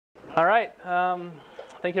All right.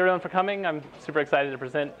 Thank you, everyone, for coming. I'm super excited to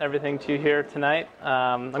present everything to you here tonight.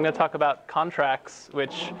 I'm going to talk about contracts,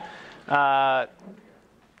 which are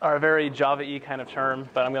a very Java-y kind of term,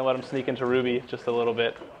 but I'm going to let them sneak into Ruby just a little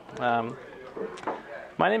bit.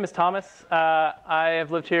 My name is Thomas. I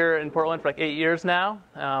have lived here in Portland for like 8 years now.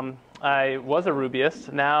 I was a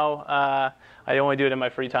Rubyist. Now I only do it in my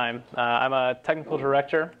free time. I'm a technical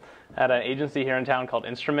director at an agency here in town called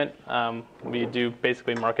Instrument. We do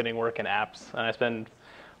basically marketing work and apps, and I spend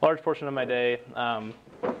a large portion of my day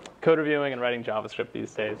code reviewing and writing JavaScript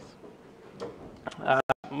these days.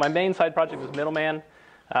 My main side project is Middleman.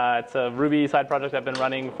 It's a Ruby side project I've been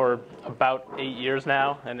running for about 8 years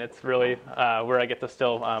now, and it's really where I get to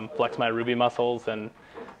still flex my Ruby muscles and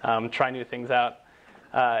try new things out.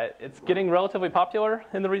 It's getting relatively popular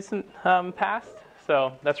in the recent past,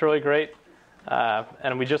 so that's really great.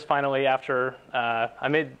 And we just finally, after I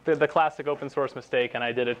made the classic open source mistake, and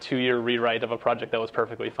I did a 2-year rewrite of a project that was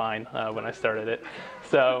perfectly fine when I started it.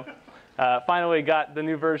 So finally got the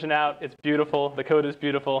new version out. It's beautiful. The code is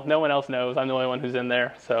beautiful. No one else knows. I'm the only one who's in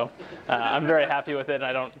there. So I'm very happy with it, and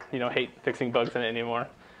I don't hate fixing bugs in it anymore.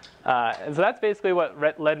 And so that's basically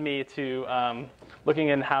what led me to looking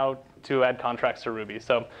in how to add contracts to Ruby.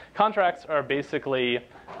 So contracts are basically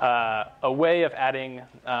a way of adding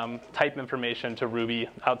type information to Ruby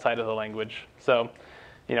outside of the language. So,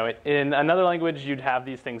 in another language, you'd have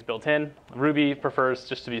these things built in. Ruby prefers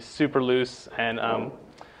just to be super loose and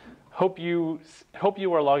hope you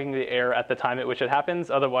are logging the error at the time at which it happens.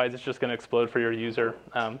 Otherwise, it's just going to explode for your user.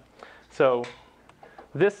 So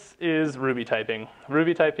this is Ruby typing.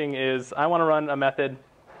 Ruby typing is, I want to run a method.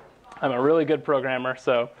 I'm a really good programmer,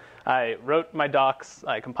 so I wrote my docs,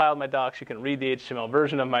 I compiled my docs. You can read the HTML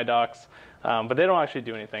version of my docs, but they don't actually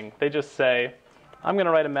do anything. They just say, I'm going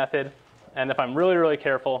to write a method, and if I'm really, really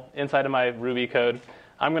careful inside of my Ruby code,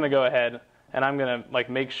 I'm going to go ahead and I'm going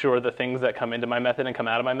to make sure the things that come into my method and come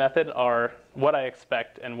out of my method are what I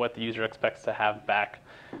expect and what the user expects to have back.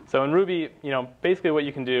 So in Ruby, basically what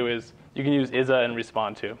you can do is you can use ISA and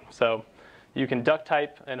respond to. So you can duck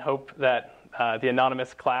type and hope that the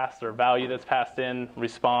anonymous class or value that's passed in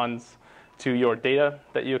responds to your data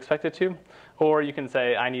that you expect it to. Or you can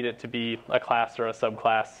say, I need it to be a class or a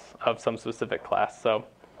subclass of some specific class. So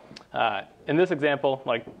in this example,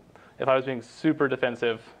 if I was being super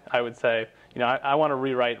defensive, I would say, I want to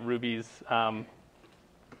rewrite Ruby's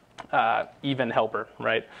even helper,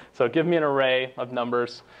 right? So give me an array of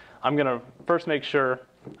numbers. I'm going to first make sure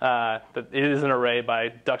that it is an array by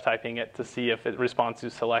duck typing it to see if it responds to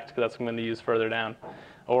select, because that's what I'm going to use further down.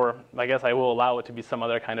 Or I guess I will allow it to be some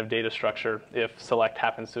other kind of data structure if select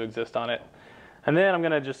happens to exist on it. And then I'm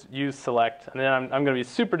going to just use select, and then I'm going to be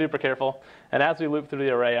super duper careful. And as we loop through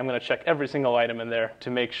the array, I'm going to check every single item in there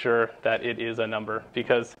to make sure that it is a number.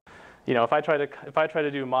 Because if I try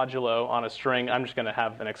to do modulo on a string, I'm just going to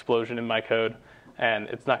have an explosion in my code, and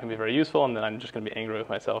it's not going to be very useful, and then I'm just going to be angry with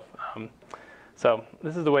myself. So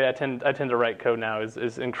this is the way I tend to write code now,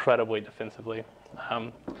 is incredibly defensively.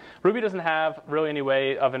 Ruby doesn't have really any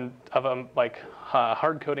way of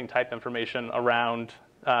hard coding type information around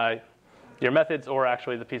your methods or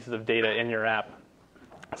actually the pieces of data in your app.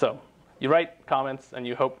 So you write comments and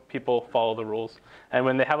you hope people follow the rules. And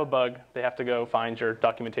when they have a bug, they have to go find your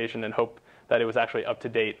documentation and hope that it was actually up to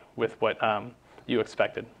date with what you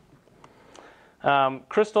expected.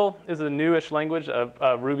 Crystal is a newish language,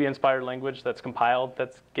 a Ruby-inspired language that's compiled,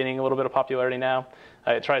 that's gaining a little bit of popularity now.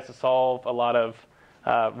 It tries to solve a lot of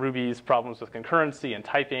Ruby's problems with concurrency and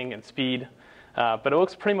typing and speed. But it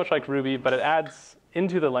looks pretty much like Ruby, but it adds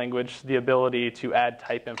into the language the ability to add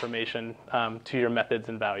type information to your methods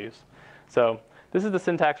and values. So this is the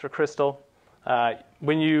syntax for Crystal.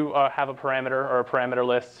 When you have a parameter or a parameter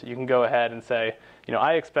list, you can go ahead and say,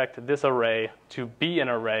 I expect this array to be an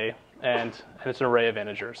array, and it's an array of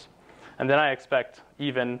integers. And then I expect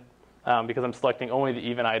even, because I'm selecting only the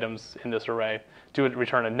even items in this array, to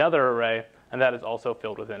return another array, and that is also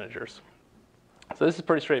filled with integers. So this is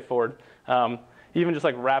pretty straightforward. Even just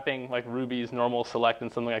wrapping Ruby's normal select in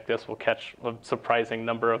something like this will catch a surprising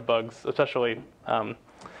number of bugs, especially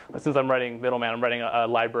since I'm writing Middleman, I'm writing a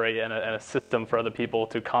library and a system for other people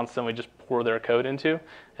to constantly just pour their code into.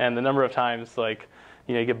 And the number of times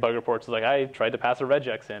you get bug reports I tried to pass a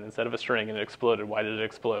regex in instead of a string and it exploded. Why did it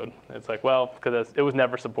explode? It's well, because it was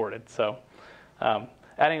never supported. So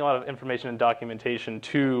adding a lot of information and documentation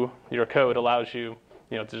to your code allows you,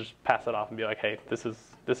 to just pass it off and be hey, this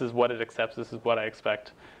is what it accepts, this is what I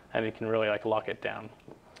expect, and you can really lock it down.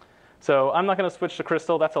 So I'm not going to switch to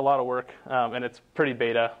Crystal. That's a lot of work, and it's pretty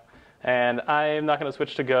beta. And I'm not going to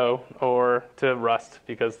switch to Go or to Rust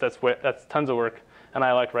because that's tons of work. and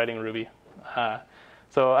I like writing Ruby.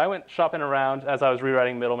 So I went shopping around as I was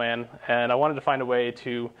rewriting Middleman, and I wanted to find a way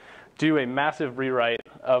to do a massive rewrite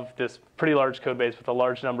of this pretty large code base with a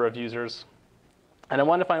large number of users. And I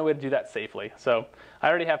wanted to find a way to do that safely. So I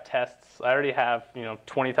already have tests. I already have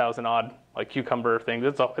 20,000 odd like cucumber things.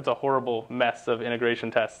 It's a horrible mess of integration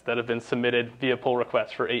tests that have been submitted via pull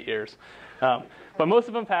requests for 8 years. But most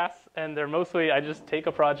of them pass, and they're mostly, I just take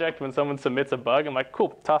a project when someone submits a bug. I'm like,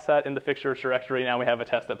 cool, toss that in the fixtures directory. Now we have a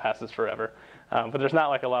test that passes forever. But there's not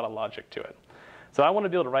like a lot of logic to it. So I want to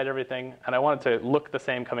be able to write everything, and I want it to look the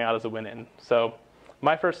same coming out as a win-in. So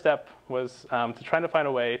my first step was to try to find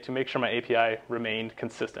a way to make sure my API remained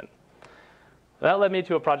consistent. That led me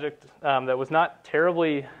to a project that was not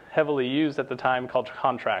terribly heavily used at the time called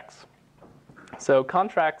Contracts. So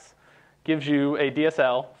Contracts gives you a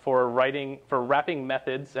DSL for wrapping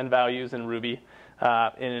methods and values in Ruby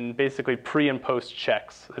in basically pre and post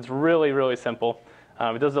checks. It's really, really simple.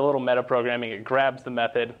 It does a little meta programming. It grabs the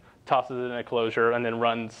method, tosses it in a closure, and then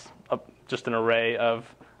runs just an array of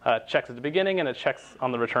checks at the beginning and it checks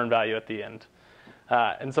on the return value at the end.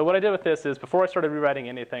 And so what I did with this is before I started rewriting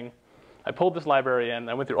anything, I pulled this library in,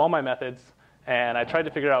 I went through all my methods, and I tried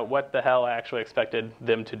to figure out what the hell I actually expected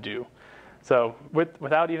them to do. So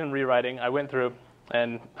without even rewriting, I went through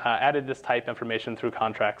and added this type information through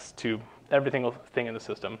contracts to every single thing in the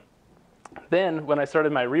system. Then when I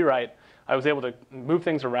started my rewrite, I was able to move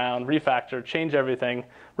things around, refactor, change everything,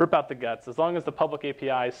 rip out the guts. As long as the public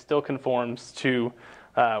API still conforms to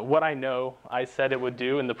what I know I said it would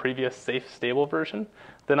do in the previous safe, stable version,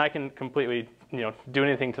 then I can completely do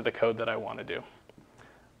anything to the code that I want to do.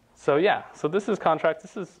 So yeah, so this is Contracts.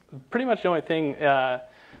 This is pretty much the only thing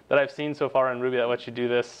that I've seen so far in Ruby that lets you do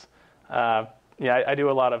this. I do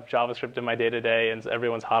a lot of JavaScript in my day-to-day, and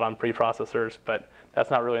everyone's hot on preprocessors, but that's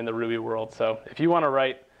not really in the Ruby world. So if you want to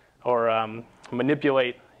write or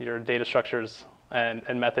manipulate your data structures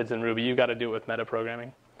and methods in Ruby, you've got to do it with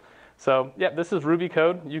metaprogramming. So yeah, this is Ruby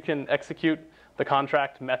code. You can execute the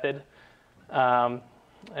contract method.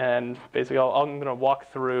 And basically, I'm going to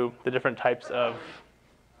walk through the different types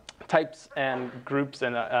and groups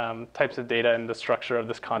and types of data and the structure of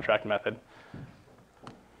this contract method.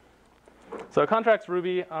 So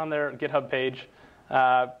Contracts.ruby on their GitHub page,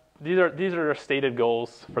 these are their stated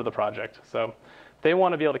goals for the project. So they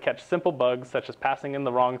want to be able to catch simple bugs such as passing in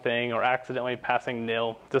the wrong thing or accidentally passing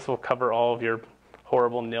nil. This will cover all of your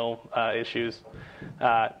horrible nil issues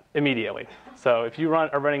immediately. So if you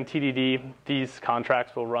are running TDD, these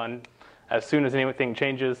contracts will run as soon as anything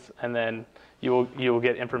changes, and then you will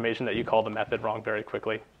get information that you call the method wrong very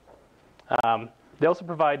quickly. They also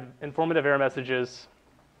provide informative error messages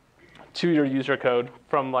to your user code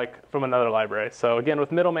from another library. So again,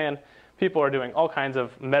 with Middleman, people are doing all kinds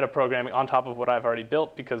of metaprogramming on top of what I've already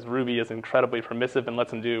built because Ruby is incredibly permissive and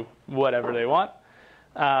lets them do whatever they want.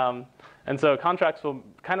 And so contracts will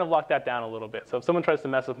kind of lock that down a little bit. So if someone tries to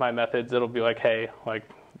mess with my methods, it'll be like, hey,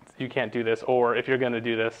 you can't do this. Or if you're going to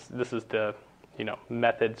do this, this is the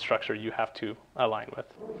method structure you have to align with.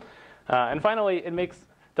 And finally, it makes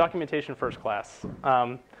documentation first class.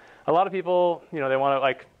 A lot of people, they want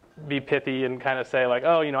to be pithy and kind of say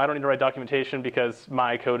oh, I don't need to write documentation because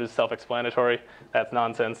my code is self-explanatory. That's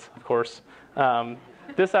nonsense, of course.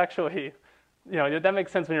 This actually, that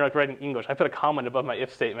makes sense when you're writing English. I put a comment above my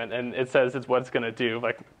if statement, and it says it's what it's going to do.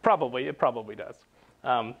 It probably does.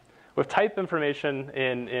 With type information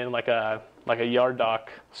in like a yard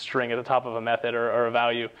doc string at the top of a method or a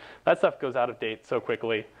value, that stuff goes out of date so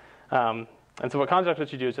quickly. And so what contracts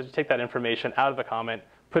lets you do is just take that information out of the comment,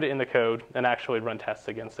 put it in the code, and actually run tests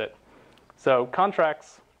against it. So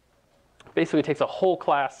contracts basically takes a whole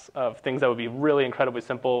class of things that would be really incredibly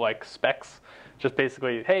simple, like specs. Just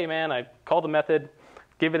basically, hey man, I called the method,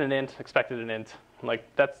 give it an int, expected an int.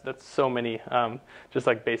 That's so many just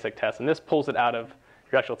basic tests. And this pulls it out of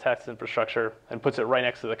your actual test infrastructure and puts it right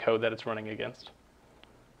next to the code that it's running against.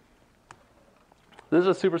 This is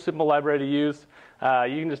a super simple library to use.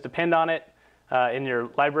 You can just depend on it in your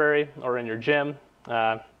library or in your gem.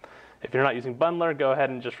 If you're not using bundler, go ahead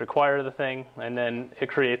and just require the thing, and then it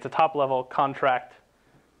creates a top-level contract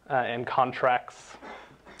and contracts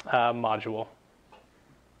module.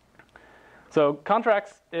 So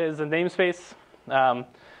contracts is a namespace.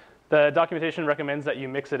 The documentation recommends that you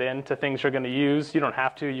mix it into things you're going to use. You don't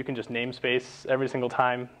have to. You can just namespace every single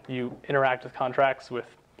time you interact with contracts with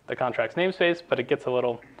the contracts namespace, but it gets a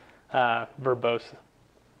little verbose.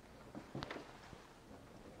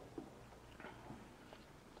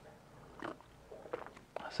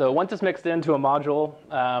 So once it's mixed into a module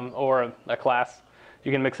or a class,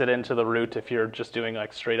 you can mix it into the root if you're just doing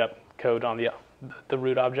straight up code on the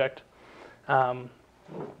root object.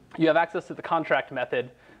 you have access to the contract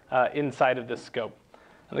method inside of this scope.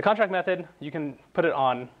 And the contract method, you can put it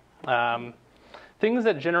on things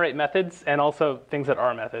that generate methods and also things that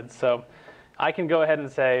are methods. So I can go ahead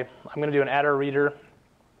and say, I'm going to do an attr reader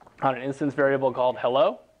on an instance variable called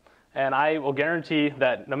hello, and I will guarantee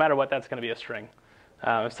that no matter what, that's going to be a string.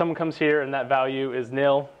 If someone comes here and that value is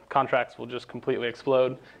nil, contracts will just completely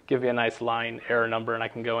explode, give you a nice line error number, and I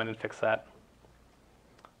can go in and fix that.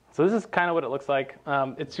 So this is kind of what it looks like.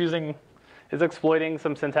 It's exploiting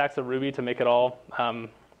some syntax of Ruby to make it all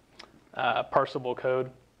parsable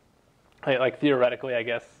code, like theoretically, I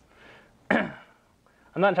guess.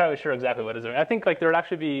 I'm not entirely sure exactly what it's doing. I think like there would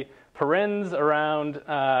actually be parens around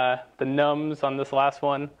the nums on this last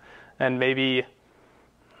one, and maybe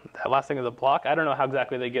that last thing is a block. I don't know how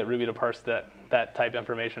exactly they get Ruby to parse that type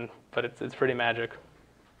information, but it's pretty magic.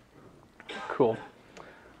 Cool.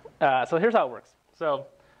 So here's how it works. So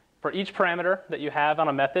for each parameter that you have on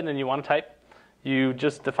a method and you want to type, you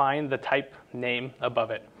just define the type name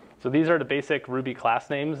above it. So these are the basic Ruby class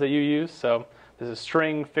names that you use. So this is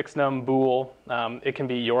string, fixed num, bool. It can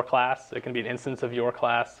be your class. It can be an instance of your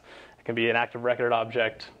class. It can be an active record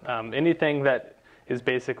object. Anything that is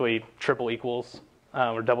basically triple equals,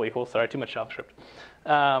 or double equals, sorry, too much JavaScript,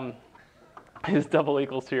 is double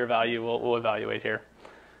equals to your value, we'll evaluate here.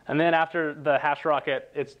 And then after the hash rocket,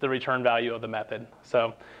 it's the return value of the method.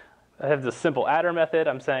 So I have this simple adder method.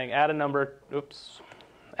 I'm saying add a number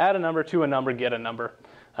to a number, get a number.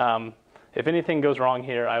 If anything goes wrong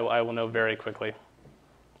here, I will know very quickly.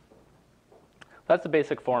 That's the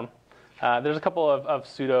basic form. There's a couple of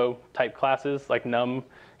pseudo type classes, like num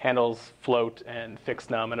handles float and fixed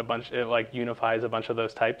num, and it like unifies a bunch of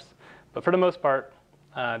those types. But for the most part,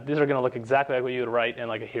 these are going to look exactly like what you would write in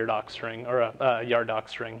like a here doc string or a yard doc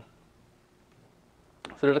string.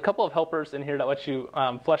 So there's a couple of helpers in here that let you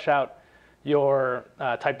flesh out your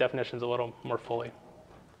type definitions a little more fully.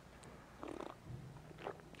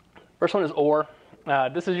 First one is or.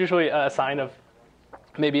 This is usually a sign of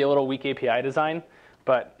maybe a little weak API design.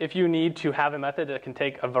 But if you need to have a method that can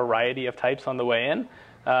take a variety of types on the way in,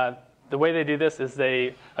 the way they do this is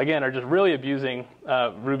they, again, are just really abusing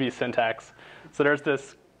Ruby syntax. So there's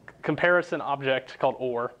this comparison object called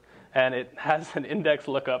or, and it has an index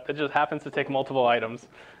lookup that just happens to take multiple items.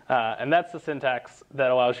 And that's the syntax that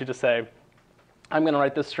allows you to say, I'm going to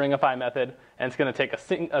write this stringify method, and it's going to take a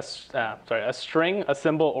string, a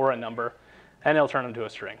symbol, or a number, and it'll turn into a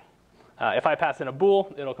string. If I pass in a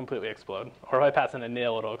bool, it'll completely explode. Or if I pass in a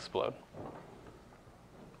nil, it'll explode.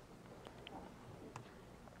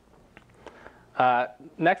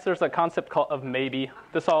 Next, there's a concept of maybe.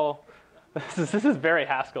 This is very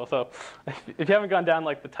Haskell. So if you haven't gone down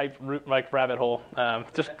like the type rabbit hole,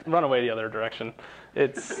 just run away the other direction.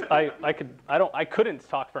 I couldn't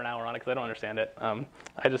talk for an hour on it because I don't understand it.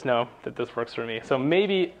 I just know that this works for me. So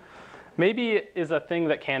maybe is a thing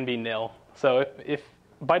that can be nil. So if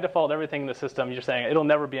by default everything in the system you're saying it'll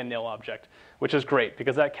never be a nil object, which is great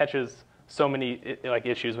because that catches so many like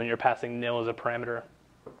issues when you're passing nil as a parameter.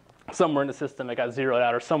 Somewhere in the system it got zeroed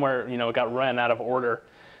out, or somewhere it got run out of order,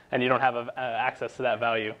 and you don't have access to that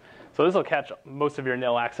value. So this will catch most of your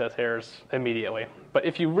nil access errors immediately. But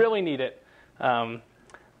if you really need it, and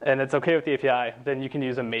it's okay with the API, then you can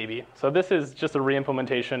use a maybe. So this is just a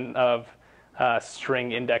reimplementation of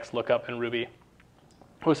string index lookup in Ruby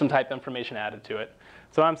with some type information added to it.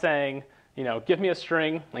 So I'm saying, give me a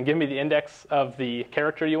string and give me the index of the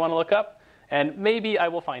character you want to look up, and maybe I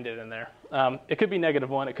will find it in there. It could be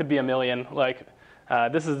 -1, it could be a million.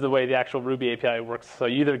 This is the way the actual Ruby API works. So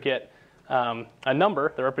you either get a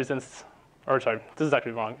number that represents, or sorry, this is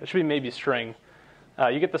actually wrong. It should be maybe string.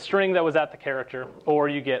 You get the string that was at the character, or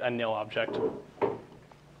you get a nil object.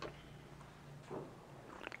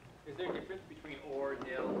 Is there a difference between or,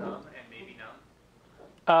 nil, num, and maybe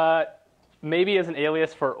num? Maybe is an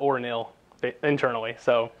alias for or nil internally.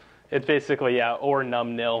 So it's basically, or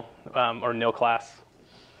num nil, or nil class.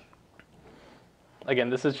 Again,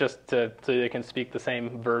 this is just so they can speak the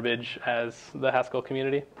same verbiage as the Haskell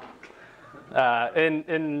community.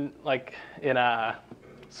 In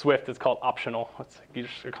Swift, it's called optional.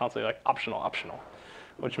 You're constantly like optional,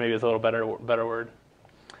 which maybe is a little better word.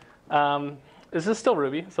 This is still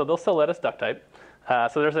Ruby, so they'll still let us duck type.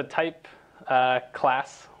 So there's a type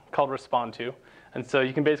class called respond to, and so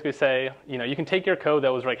you can basically say, you can take your code that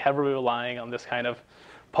was like heavily relying on this kind of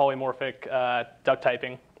polymorphic duck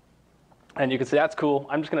typing, and you can say that's cool.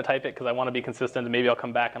 I'm just going to type it because I want to be consistent, and maybe I'll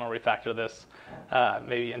come back and I'll refactor this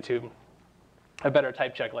maybe into a better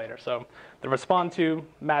type check later. So the respond to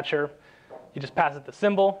matcher, you just pass it the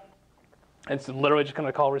symbol. It's literally just going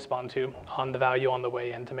to call respond to on the value on the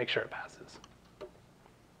way in to make sure it passes.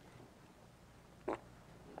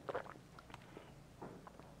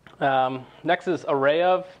 Next is array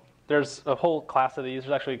of. There's a whole class of these.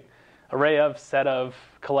 There's actually array of, set of,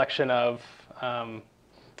 collection of.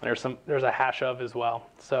 There's a hash of as well.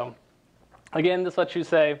 So again, this lets you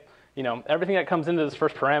say, everything that comes into this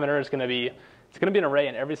first parameter is going to be an array,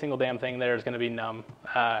 and every single damn thing there is going to be num.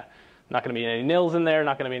 Not going to be any nils in there,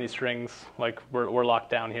 not going to be any strings. Like we're locked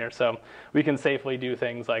down here. So we can safely do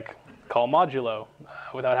things like call modulo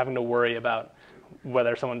without having to worry about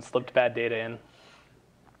whether someone slipped bad data in.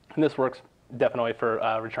 And this works definitely for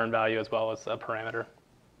return value as well as a parameter.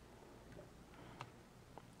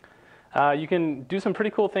 You can do some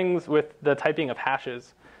pretty cool things with the typing of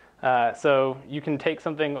hashes. So you can take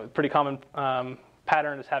something pretty common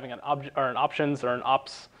pattern is having an options or an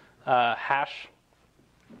ops hash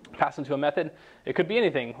passed into a method. It could be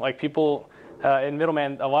anything. Like people in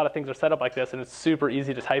Middleman, a lot of things are set up like this, and it's super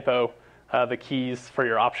easy to typo the keys for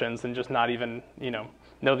your options and just not even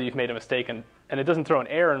know that you've made a mistake. And it doesn't throw an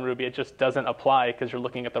error in Ruby. It just doesn't apply because you're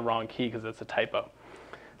looking at the wrong key because it's a typo.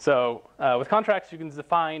 So with contracts, you can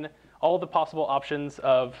define all the possible options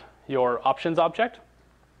of your options object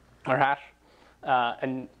or hash,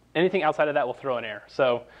 and anything outside of that will throw an error.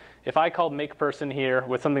 So if I called make person here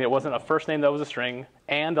with something that wasn't a first name that was a string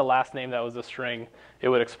and a last name that was a string, it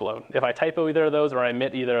would explode. If I typo either of those or I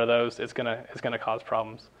omit either of those, it's gonna cause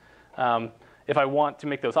problems. If I want to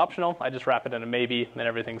make those optional, I just wrap it in a maybe, then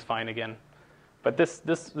everything's fine again. But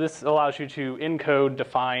this allows you to in code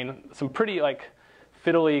define some pretty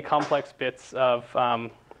fiddly complex bits of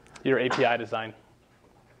your API design.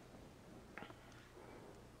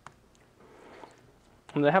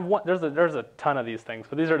 And there's a ton of these things,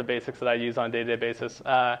 but these are the basics that I use on a day-to-day basis.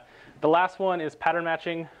 The last one is pattern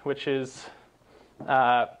matching, which is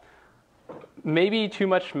maybe too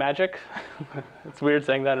much magic. It's weird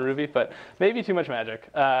saying that in Ruby, but maybe too much magic.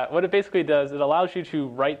 What it basically does, it allows you to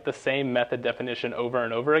write the same method definition over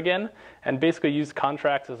and over again, and basically use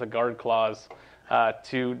contracts as a guard clause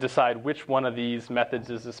to decide which one of these methods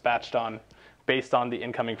is dispatched on based on the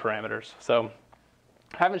incoming parameters. So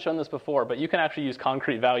I haven't shown this before, but you can actually use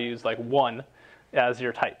concrete values like 1 as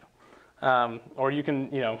your type. Or you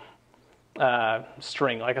can,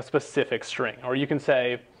 string, like a specific string. Or you can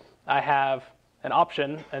say, I have an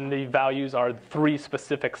option, and the values are 3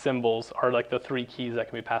 specific symbols, are like the 3 keys that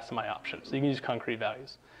can be passed to my option. So you can use concrete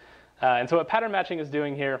values. And so what pattern matching is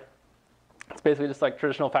doing here, it's basically just like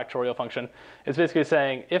traditional factorial function. It's basically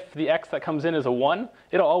saying, if the x that comes in is a 1,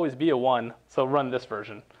 it'll always be a 1, so run this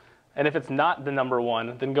version. And if it's not the number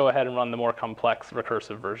 1, then go ahead and run the more complex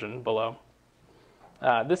recursive version below.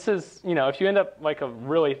 This is, if you end up like a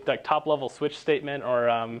really top-level switch statement or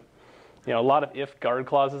a lot of if guard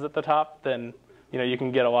clauses at the top, then you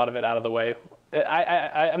can get a lot of it out of the way.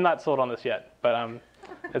 I'm not sold on this yet, but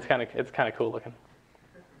it's kind of cool looking.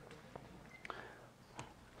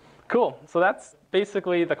 Cool. So that's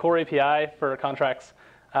basically the core API for contracts.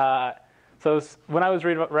 So when I was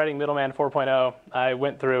writing Middleman 4.0, I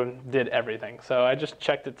went through and did everything. So I just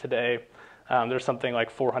checked it today. There's something like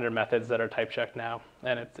 400 methods that are type checked now,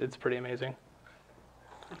 and it's pretty amazing.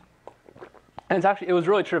 And it was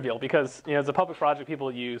really trivial because it's a public project people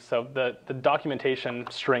use, so the documentation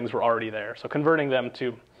strings were already there. So converting them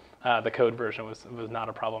to the code version was not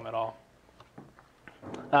a problem at all.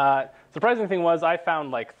 Surprising thing was I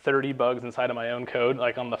found like 30 bugs inside of my own code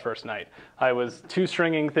on the first night. I was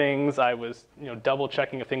two-stringing things. I was double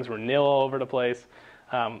checking if things were nil all over the place.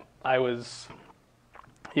 I was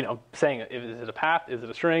saying, is it a path? Is it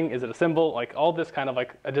a string? Is it a symbol? Like all this kind of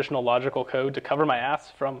additional logical code to cover my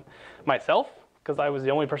ass from myself because I was the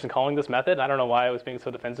only person calling this method. I don't know why I was being so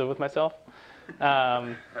defensive with myself.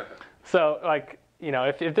 So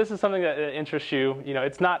if this is something that interests you,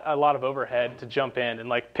 it's not a lot of overhead to jump in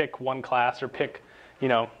and pick one class or pick,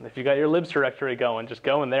 if you got your libs directory going, just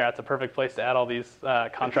go in there. That's a perfect place to add all these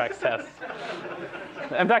contracts tests.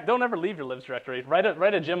 In fact, don't ever leave your libs directory. Write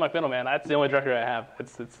a gem like Middleman. That's the only directory I have.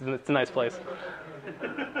 It's a nice place.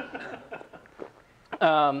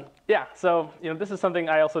 Yeah, so this is something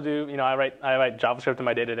I also do. I write JavaScript in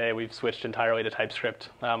my day-to-day. We've switched entirely to TypeScript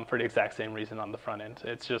for the exact same reason on the front end.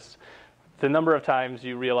 It's just the number of times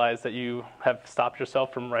you realize that you have stopped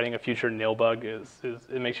yourself from writing a future nil bug it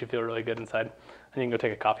makes you feel really good inside. And you can go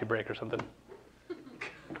take a coffee break or something.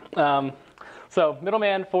 So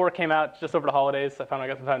Middleman 4 came out just over the holidays. I found I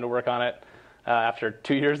got some time to work on it after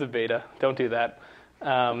 2 years of beta. Don't do that.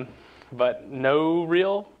 But no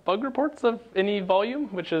real bug reports of any volume,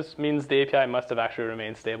 which means the API must have actually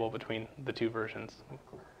remained stable between the 2 versions.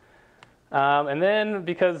 And then,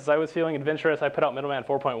 because I was feeling adventurous, I put out Middleman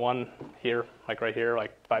 4.1 here, right here,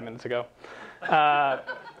 5 minutes ago.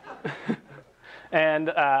 And And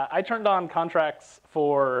I turned on contracts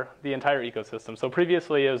for the entire ecosystem. So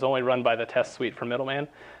previously, it was only run by the test suite for Middleman.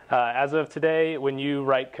 As of today, when you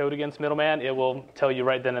write code against Middleman, it will tell you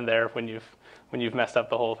right then and there when you've messed up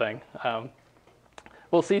the whole thing.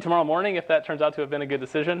 We'll see tomorrow morning if that turns out to have been a good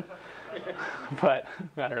decision. But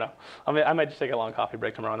I don't know. I might just take a long coffee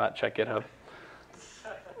break tomorrow and not check GitHub.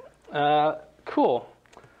 Cool.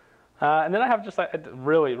 And then I have just a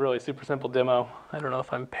really, really super simple demo. I don't know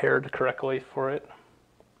if I'm paired correctly for it.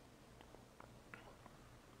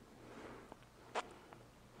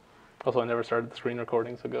 Also, I never started the screen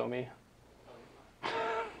recording, so go me.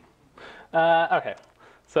 OK.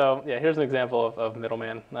 So yeah, here's an example of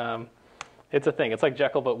Middleman. It's a thing. It's like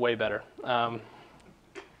Jekyll, but way better.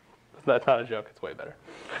 That's not a joke. It's way better.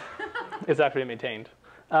 It's actually maintained.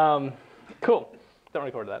 Cool. Don't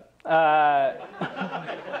record that.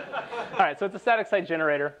 All right, so it's a static site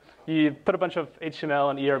generator. You put a bunch of HTML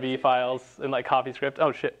and ERB files in like CoffeeScript.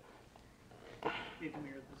 Oh, shit.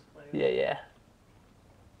 Yeah.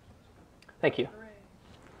 Thank you.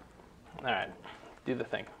 All right, do the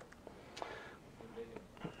thing.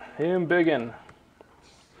 Embiggen.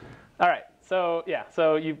 All right, so yeah,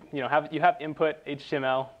 so you have input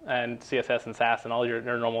HTML and CSS and Sass and all your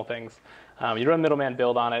normal things. You run Middleman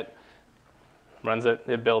build on it. Runs it,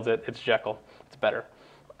 it builds it, it's Jekyll. It's better.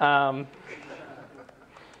 If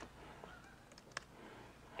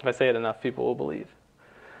I say it enough, people will believe.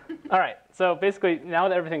 All right, so basically, now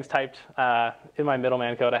that everything's typed in my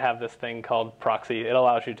Middleman code, I have this thing called proxy. It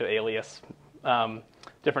allows you to alias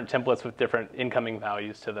different templates with different incoming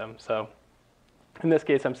values to them. So in this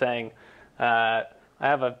case, I'm saying I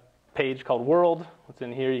have a page called world. It's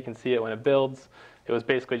in here. You can see it when it builds. It was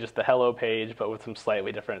basically just the hello page, but with some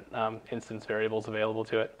slightly different instance variables available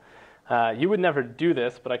to it. You would never do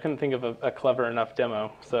this, but I couldn't think of a clever enough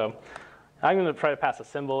demo. So I'm going to try to pass a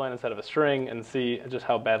symbol in instead of a string and see just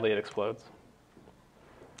how badly it explodes.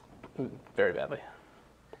 Very badly.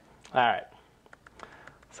 All right.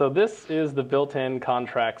 So this is the built-in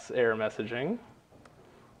contracts error messaging.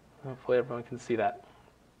 Hopefully everyone can see that.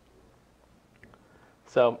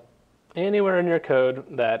 So anywhere in your code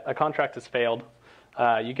that a contract has failed,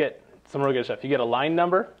 you get some real good stuff. You get a line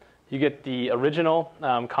number. You get the original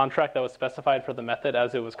contract that was specified for the method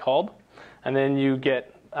as it was called. And then you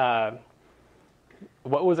get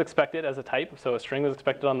what was expected as a type. So a string was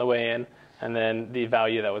expected on the way in, and then the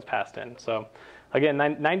value that was passed in. So again,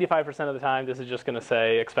 95% of the time, this is just going to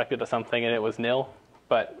say expected to something, and it was nil.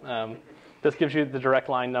 But this gives you the direct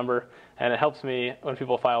line number, and it helps me when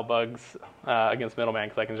people file bugs against Middleman,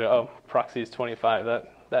 because I can say, oh, proxy is 25.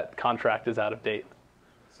 That contract is out of date.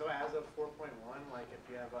 So as of 4.1, like if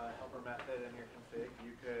you have a helper method in your config,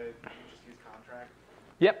 you just use contract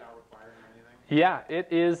without requiring anything? Yeah, it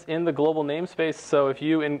is in the global namespace. So if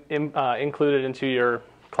you include it into your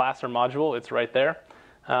class or module, it's right there.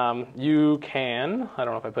 You can, I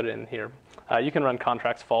don't know if I put it in here, you can run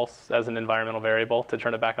contracts false as an environmental variable to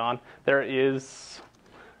turn it back on. There is,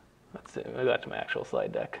 let's see, go back to my actual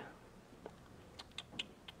slide deck.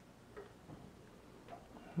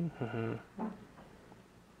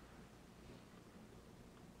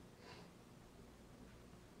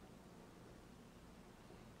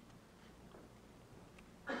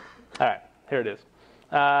 All right, here it is.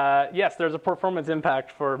 Yes, there's a performance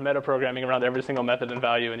impact for metaprogramming around every single method and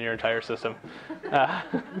value in your entire system.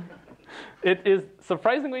 It is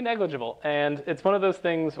surprisingly negligible, and it's one of those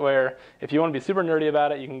things where if you want to be super nerdy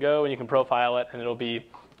about it, you can go and you can profile it, and it'll be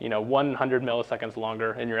 100 milliseconds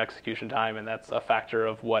longer in your execution time, and that's a factor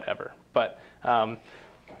of whatever. But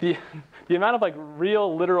the amount of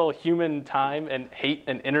real, literal human time and hate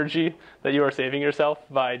and energy that you are saving yourself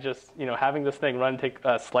by just having this thing take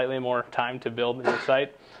slightly more time to build in your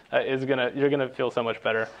site you're gonna feel so much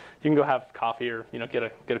better. You can go have coffee or get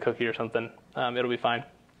a cookie or something. It'll be fine.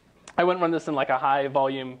 I wouldn't run this in a high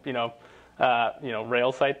volume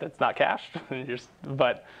Rails site that's not cached.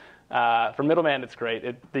 But for Middleman, it's great.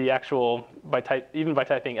 Even by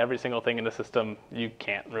typing every single thing in the system, you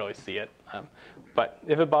can't really see it. But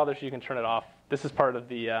if it bothers you, you can turn it off. This is part of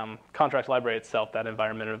the contracts library itself. That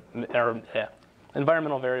environmental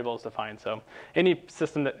variable is defined. So any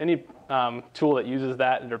tool that uses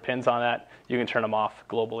that and depends on that, you can turn them off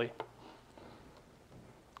globally.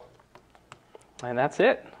 And that's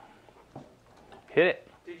it. Hit it.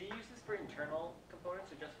 Did you use this for internal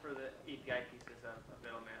components or just for the API pieces of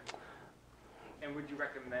Middleman? And would you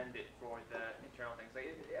recommend it for the internal things?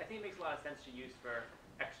 I think it makes a lot of sense to use for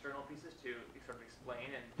external pieces to sort of explain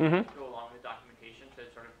and go along with documentation to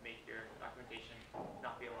sort of make your documentation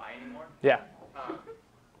not be a lie anymore. Yeah.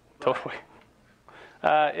 Totally.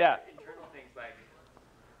 Yeah. Internal things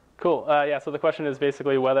Cool. Yeah, so the question is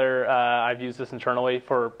basically whether I've used this internally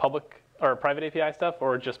for public or private API stuff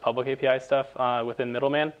or just public API stuff within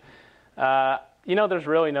Middleman. There's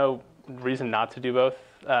really no reason not to do both.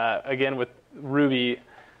 Again, with Ruby,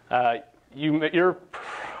 your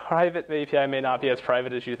private API may not be as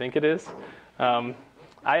private as you think it is.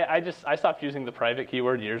 I stopped using the private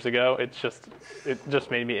keyword years ago. It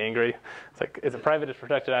just made me angry. It's like, is it private? Is it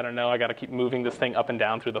protected? I don't know. I got to keep moving this thing up and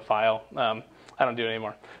down through the file. I don't do it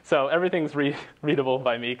anymore. So everything's readable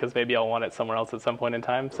by me because maybe I'll want it somewhere else at some point in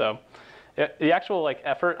time. So the actual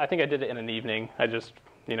effort, I think I did it in an evening. I just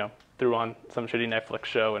threw on some shitty Netflix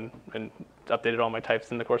show and updated all my types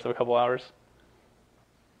in the course of a couple hours.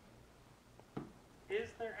 Is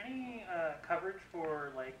there any coverage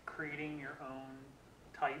for creating your own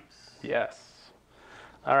types? Yes.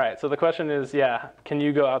 All right. So the question is, can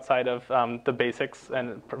you go outside of the basics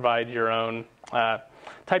and provide your own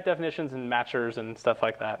type definitions and matchers and stuff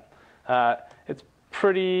like that? It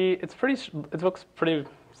looks pretty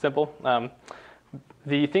simple.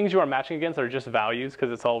 The things you are matching against are just values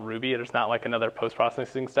because it's all Ruby. There's not another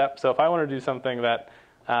post-processing step. So if I want to do something that,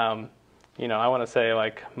 I want to say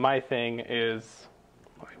my thing is,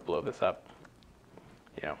 let me blow this up.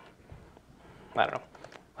 I don't know.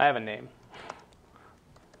 I have a name.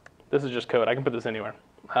 This is just code. I can put this anywhere.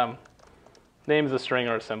 Name is a string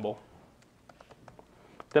or a symbol.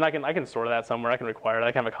 Then I can store that somewhere. I can require it.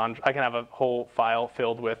 I can have a whole file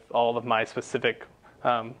filled with all of my specific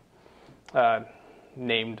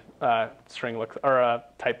named string or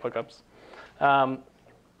type lookups.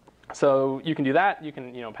 So you can do that. You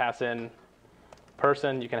can pass in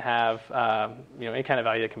person. You can have any kind of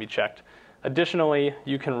value that can be checked. Additionally,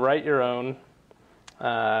 you can write your own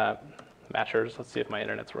matchers. Let's see if my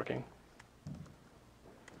internet's working.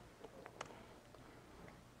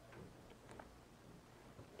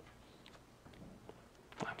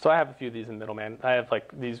 So I have a few of these in Middleman. I have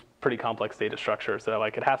these pretty complex data structures that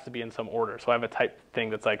it has to be in some order. So I have a type thing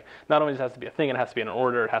that's not only does it has to be a thing, it has to be in an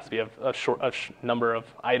order. It has to be a number of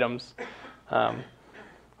items.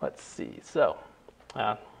 Let's see. So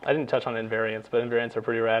I didn't touch on invariants, but invariants are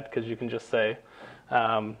pretty rad because you can just say,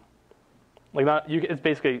 it's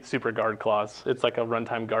basically super guard clause. It's like a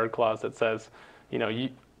runtime guard clause that says,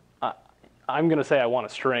 I'm going to say I want a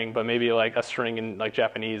string, but maybe a string in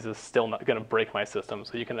Japanese is still not going to break my system.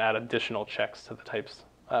 So you can add additional checks to the types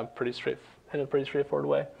in a pretty straightforward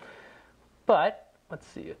way. But let's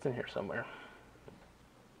see, it's in here somewhere.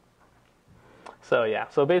 So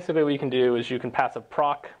so basically what you can do is you can pass a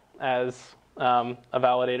proc as a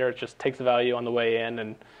validator. It just takes a value on the way in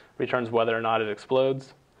and returns whether or not it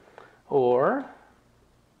explodes. Or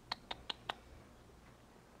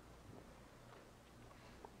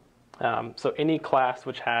so any class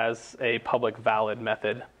which has a public valid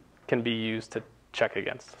method can be used to check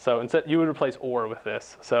against. So instead, you would replace or with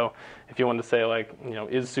this. So if you wanted to say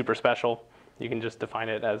is super special, you can just define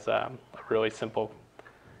it as a really simple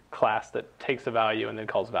class that takes a value and then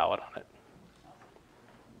calls valid on it.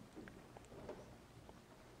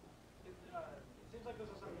 It seems like this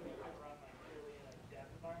is something that could run clearly in a dev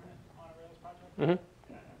environment on a Rails project. Mm-hmm.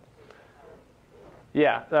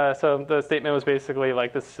 Yeah, so the statement was basically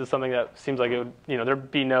this is something that seems like it would, there'd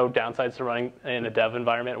be no downsides to running in a dev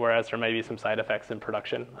environment, whereas there may be some side effects in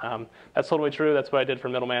production. That's totally true. That's what I did for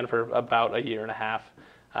Middleman for about a year and a half.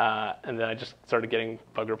 And then I just started getting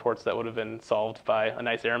bug reports that would have been solved by a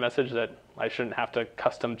nice error message that I shouldn't have to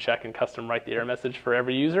custom check and custom write the error message for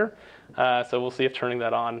every user. So we'll see if turning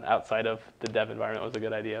that on outside of the dev environment was a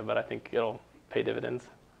good idea, but I think it'll pay dividends.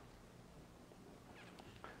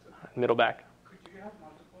 Middle back. Have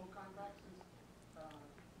multiple contracts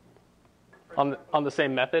on the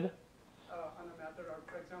same method? On a method, or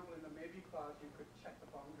for example, in the maybe clause, you could check the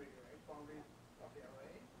boundary, right? Boundary of the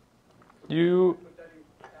array. You put that in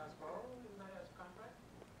as well in the as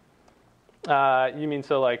contract? You mean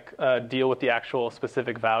so deal with the actual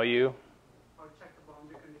specific value? Or check the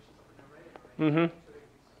boundary conditions of an array, right?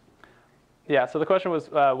 Mm-hmm. Yeah. So the question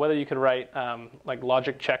was whether you could write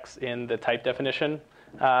logic checks in the type definition.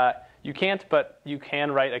 You can't, but you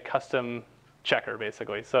can write a custom checker,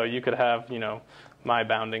 basically. So you could have, my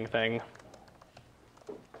bounding thing.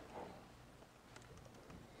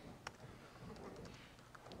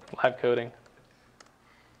 Live coding.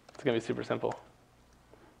 It's going to be super simple.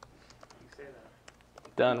 You say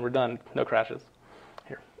that. Done. We're done. No crashes.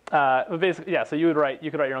 Here. But basically, yeah, so you could write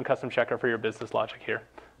your own custom checker for your business logic here.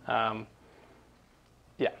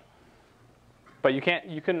 Yeah. But you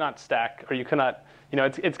cannot stack, or you cannot,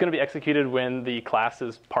 it's going to be executed when the class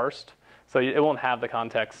is parsed. So it won't have the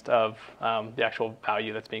context of the actual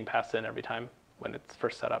value that's being passed in every time when it's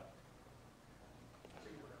first set up.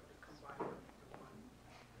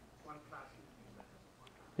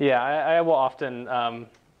 Yeah, I will often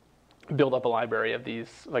build up a library of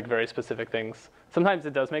these like very specific things. Sometimes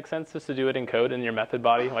it does make sense just to do it in code in your method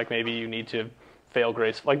body. Like maybe you need to fail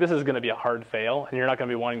gracefully. Like this is going to be a hard fail, and you're not going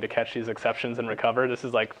to be wanting to catch these exceptions and recover. This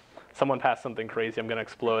is like someone passed something crazy. I'm going to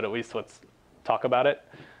explode. At least let's talk about it.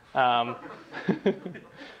 Yeah.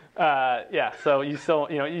 So you still,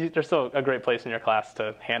 there's still a great place in your class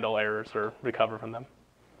to handle errors or recover from them.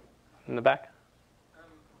 In the back.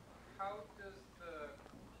 How does the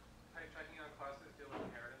type checking on classes deal with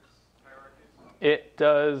inheritance hierarchies? It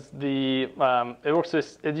does it works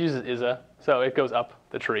with, it uses ISA, so it goes up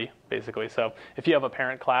the tree, basically. So if you have a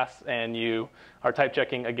parent class and you are type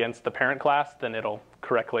checking against the parent class, then it'll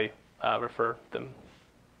correctly refer them.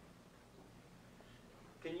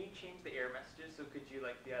 Can you change the error messages? So could you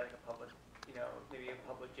like be like a public, maybe a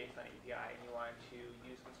public JSON API, and you wanted to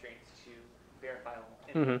use constraints to verify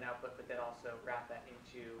input and output, but then also wrap that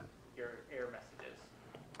into your error messages?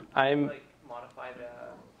 Like modify the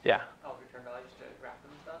alt return values to wrap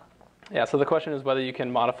them and stuff? Yeah, so the question is whether you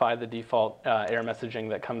can modify the default error messaging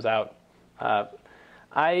that comes out.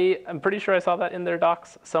 I'm pretty sure I saw that in their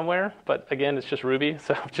docs somewhere, but again, it's just Ruby,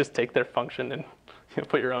 so just take their function and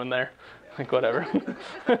put your own there, like whatever.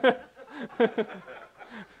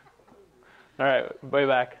 All right, way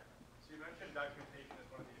back. So you mentioned documentation as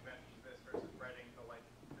one of the advantages of this versus writing the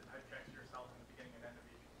type checks yourself in the beginning and end of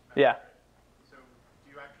each method. Yeah. So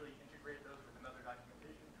do you actually integrate those with another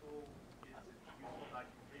documentation tool? Is it useful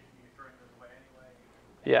documentation? Are you throwing those away anyway?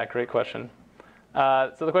 Yeah, great question.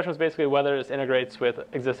 So the question was basically whether this integrates with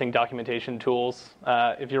existing documentation tools.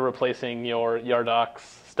 If you're replacing your yardocs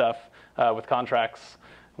stuff with contracts,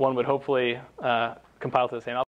 one would hopefully compile to the same